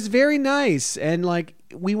 But it was very nice. And like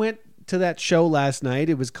we went to that show last night.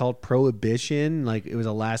 It was called Prohibition. Like it was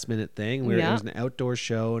a last minute thing where it was an outdoor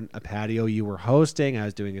show and a patio you were hosting. I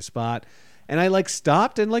was doing a spot and I like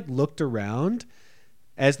stopped and like looked around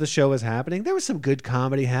as the show was happening. There was some good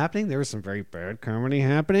comedy happening. There was some very bad comedy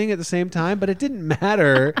happening at the same time, but it didn't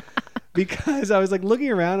matter because I was like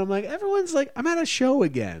looking around. I'm like, everyone's like, I'm at a show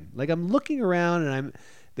again. Like I'm looking around and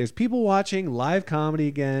there's people watching live comedy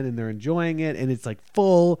again and they're enjoying it and it's like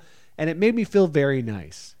full and it made me feel very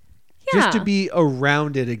nice. Yeah. Just to be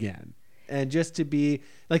around it again and just to be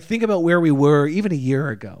like, think about where we were even a year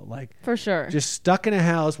ago. Like for sure. Just stuck in a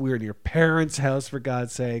house. We were in your parents' house for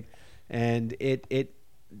God's sake. And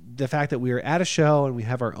the fact that we were at a show and we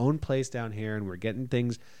have our own place down here and we're getting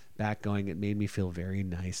things back going, it made me feel very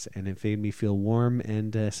nice and it made me feel warm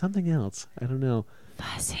and something else. I don't know.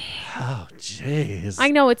 Fuzzy. Oh, jeez. I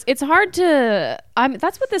know it's hard to.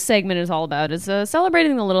 That's what this segment is all about. Is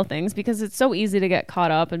celebrating the little things because it's so easy to get caught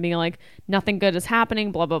up and being like nothing good is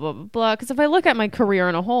happening. Blah blah blah blah blah. Because if I look at my career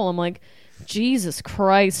in a whole, I'm like, Jesus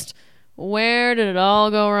Christ, where did it all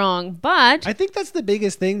go wrong? But I think that's the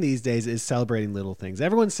biggest thing these days is celebrating little things.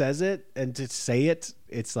 Everyone says it, and to say it,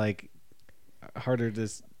 it's like harder to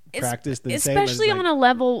practice than say, especially on a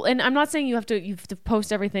level. And I'm not saying you have to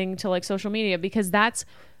post everything to like social media because that's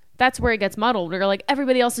where it gets muddled. Where like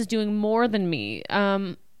everybody else is doing more than me.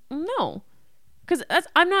 No, because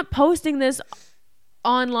I'm not posting this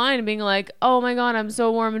online and being like, oh my God, I'm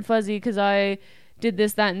so warm and fuzzy because I did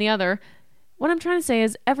this, that, and the other. What I'm trying to say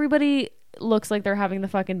is everybody looks like they're having the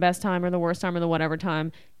fucking best time or the worst time or the whatever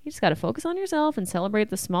time. You just got to focus on yourself and celebrate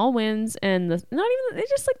the small wins and it's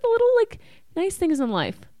just like the little like nice things in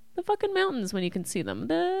life. The fucking mountains when you can see them.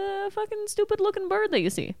 The fucking stupid looking bird that you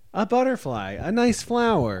see. A butterfly, a nice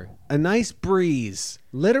flower, a nice breeze.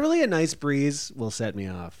 Literally a nice breeze will set me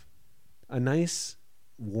off. A nice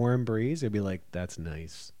warm breeze, it'd be like, that's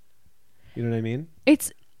nice. You know what I mean?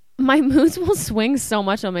 My moods will swing so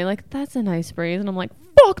much on me. Like, that's a nice breeze. And I'm like,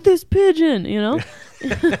 fuck this pigeon, you know?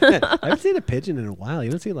 I haven't seen a pigeon in a while.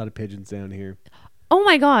 You don't see a lot of pigeons down here. Oh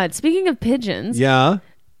my God. Speaking of pigeons. Yeah.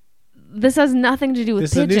 This has nothing to do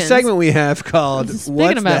with pigeons. This is a new segment we have called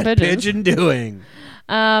What's That Pigeon Doing?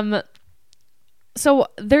 So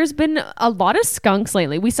there's been a lot of skunks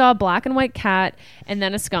lately. We saw a black and white cat and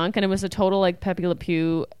then a skunk, and it was a total like Pepe Le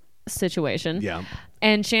Pew situation. Yeah.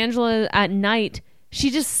 And Shangela at night, she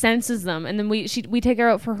just senses them, and then we take her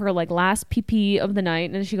out for her like last pee of the night,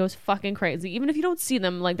 and then she goes fucking crazy. Even if you don't see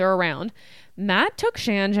them, like they're around. Matt took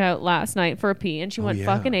Shange out last night for a pee, and she went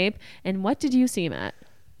fucking ape. And what did you see, Matt?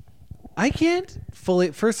 I can't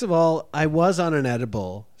fully. First of all, I was on an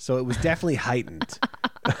edible, so it was definitely heightened.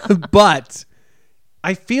 But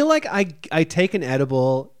I feel like I take an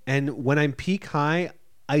edible, and when I'm peak high,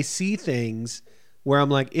 I see things where I'm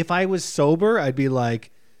like, if I was sober, I'd be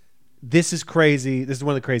like, this is crazy. This is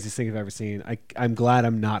one of the craziest things I've ever seen. I'm glad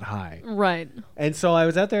I'm not high. Right. And so I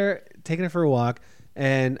was out there taking her for a walk,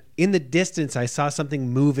 and in the distance, I saw something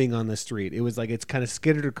moving on the street. It was like it's kind of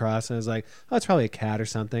skittered across, and I was like, "Oh, it's probably a cat or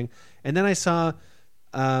something." And then I saw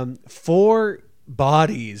 4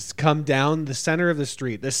 bodies come down the center of the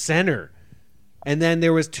street, the center, and then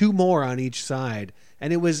there was 2 more on each side,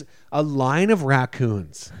 and it was a line of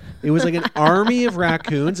raccoons. It was like an army of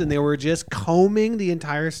raccoons, and they were just combing the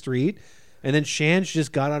entire street. And then Shanj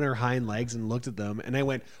just got on her hind legs and looked at them, and I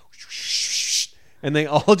went, and they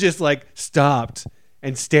all just like stopped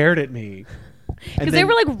and stared at me. Because they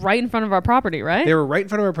were like right in front of our property, right? They were right in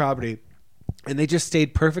front of our property, and they just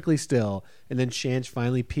stayed perfectly still. And then Shanj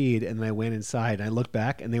finally peed, and then I went inside, and I looked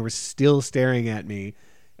back, and they were still staring at me.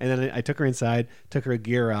 And then I took her inside, took her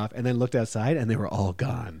gear off, and then looked outside, and they were all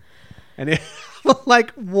gone. And it,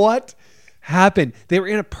 like, what happened? They were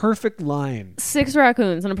in a perfect line. 6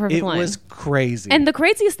 raccoons in a perfect line. It was crazy. And the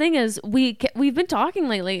craziest thing is we've been talking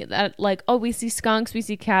lately that like, oh, we see skunks, we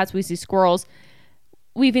see cats, we see squirrels.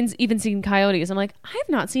 We've even seen coyotes. I'm like, I have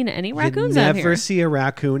not seen any raccoons out here. You never see a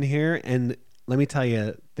raccoon here, and let me tell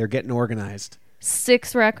you, they're getting organized.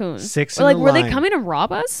 6 raccoons. 6 Or, like, in a were they line. coming to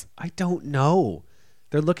rob us? I don't know.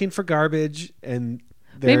 They're looking for garbage, and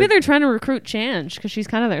Maybe they're trying to recruit Change because she's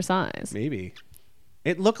kind of their size. maybe.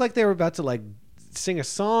 It looked like they were about to like sing a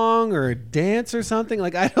song or dance or something.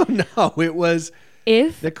 Like, I don't know. It was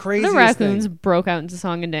If the craziest raccoons thing. broke out into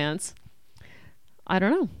song and dance, I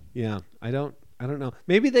don't know. Yeah, I don't know.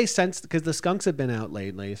 Maybe they sensed, because the skunks have been out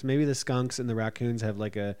lately. So maybe the skunks and the raccoons have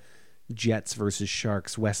like a Jets versus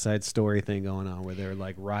Sharks West Side Story thing going on where they're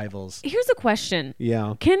like rivals. Here's a question.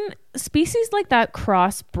 Yeah. Can species like that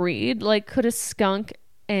crossbreed? Like, could a skunk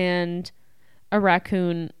and a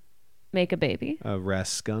raccoon make a baby? A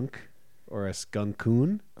skunk or a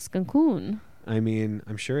skunkoon. Skunkoon. I mean,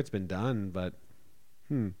 I'm sure it's been done, but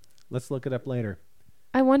let's look it up later.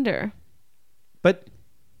 I wonder. But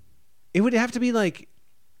it would have to be like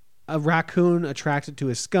a raccoon attracted to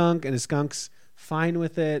a skunk, and a skunk's fine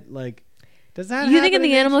with it. Like, does that You think in happen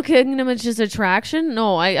the animal kingdom it's just attraction?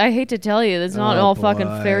 No, I hate to tell you, it's not Oh, all fucking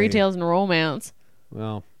boy. fairy tales and romance.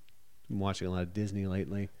 Well, I'm watching a lot of Disney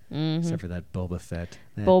lately, except for that Boba Fett.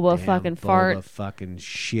 That Boba damn fucking Boba fart. fucking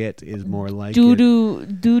shit is more like Doo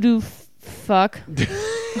it. doo fuck.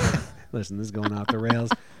 Listen, this is going off the rails.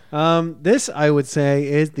 This, I would say,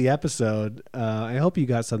 is the episode. I hope you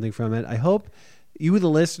got something from it. I hope you, the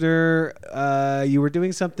listener, you were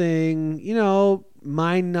doing something,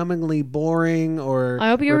 mind-numbingly boring or I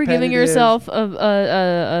hope you were giving repetitive. yourself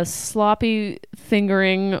a sloppy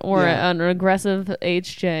fingering or Yeah. an aggressive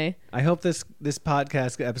HJ. I hope this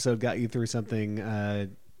podcast episode got you through something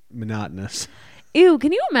monotonous. Ew,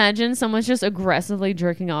 can you imagine someone's just aggressively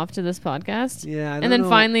jerking off to this podcast? Yeah, I don't And then know.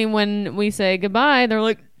 finally when we say goodbye, they're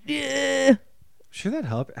like, yeah. Sure,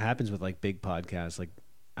 that happens with like big podcasts. Like,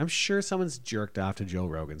 I'm sure someone's jerked off to Joe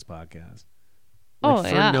Rogan's podcast. Oh, for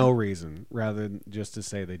yeah. no reason, rather than just to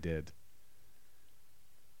say they did.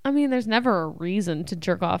 I mean, there's never a reason to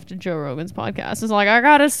jerk off to Joe Rogan's podcast. It's like, I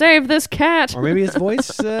gotta save this cat. Or maybe his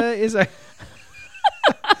voice is a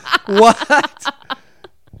what?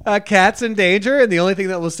 A cat's in danger, and the only thing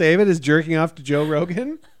that will save it is jerking off to Joe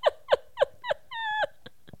Rogan.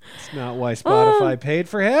 It's not why Spotify paid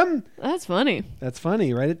for him. That's funny. That's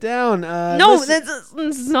funny. Write it down. No, that's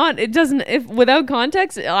not. It doesn't. If without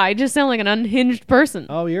context, I just sound like an unhinged person.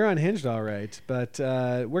 Oh, you're unhinged, all right. But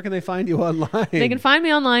where can they find you online? They can find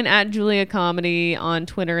me online at Julia Comedy on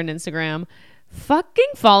Twitter and Instagram.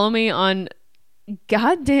 Fucking follow me on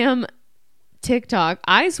goddamn TikTok.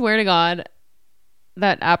 I swear to God,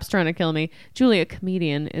 that app's trying to kill me. Julia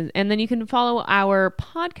Comedian and then you can follow our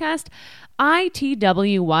podcast,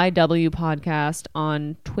 ITWYW Podcast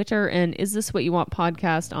on Twitter, and Is This What You Want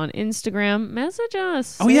Podcast on Instagram. Message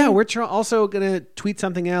us. Oh yeah, we're also gonna tweet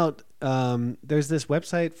something out. There's this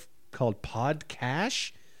website called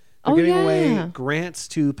Podcash. They're giving away grants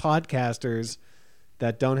to podcasters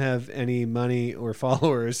that don't have any money or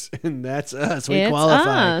followers, and that's us. We It's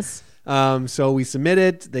qualify. us. So we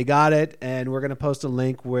submitted, they got it, and we're gonna post a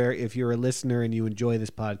link where if you're a listener and you enjoy this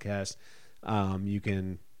podcast, you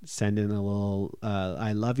can send in a little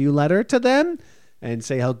I love you letter to them and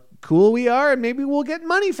say how cool we are, and maybe we'll get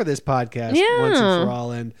money for this podcast once and for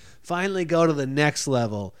all, and finally go to the next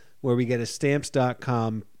level where we get a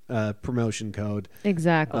stamps.com promotion code.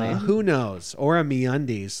 Exactly. Who knows? Or a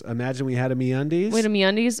MeUndies. Imagine we had a MeUndies. Wait, a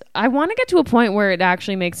MeUndies. I want to get to a point where it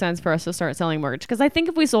actually makes sense for us to start selling merch, because I think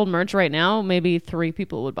if we sold merch right now, maybe 3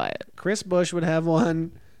 people would buy it. Chris Bush would have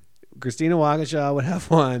one. Christina Waukesha would have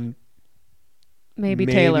one. Maybe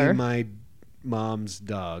Taylor. My mom's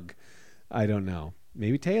dog. I don't know.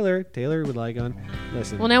 Maybe Taylor. Taylor would like one.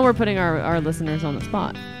 Listen. Well, now we're putting our listeners on the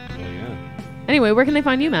spot. yeah. Anyway, where can they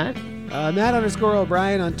find you, Matt?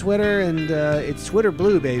 Matt_O'Brien on Twitter, and it's Twitter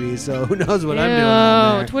Blue, baby, so who knows what I'm doing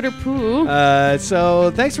on there. Twitter poo.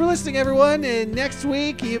 So thanks for listening, everyone, and next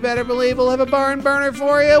week, you better believe we'll have a barn burner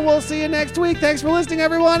for you. We'll see you next week. Thanks for listening,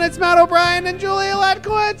 everyone. It's Matt O'Brien and Julia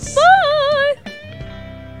Ladkowitz. Bye.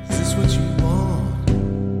 Is this what you want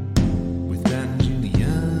with Matt and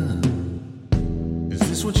Julia? Is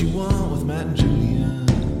this what you want with Matt and Julia?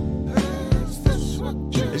 Is this what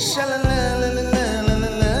you want?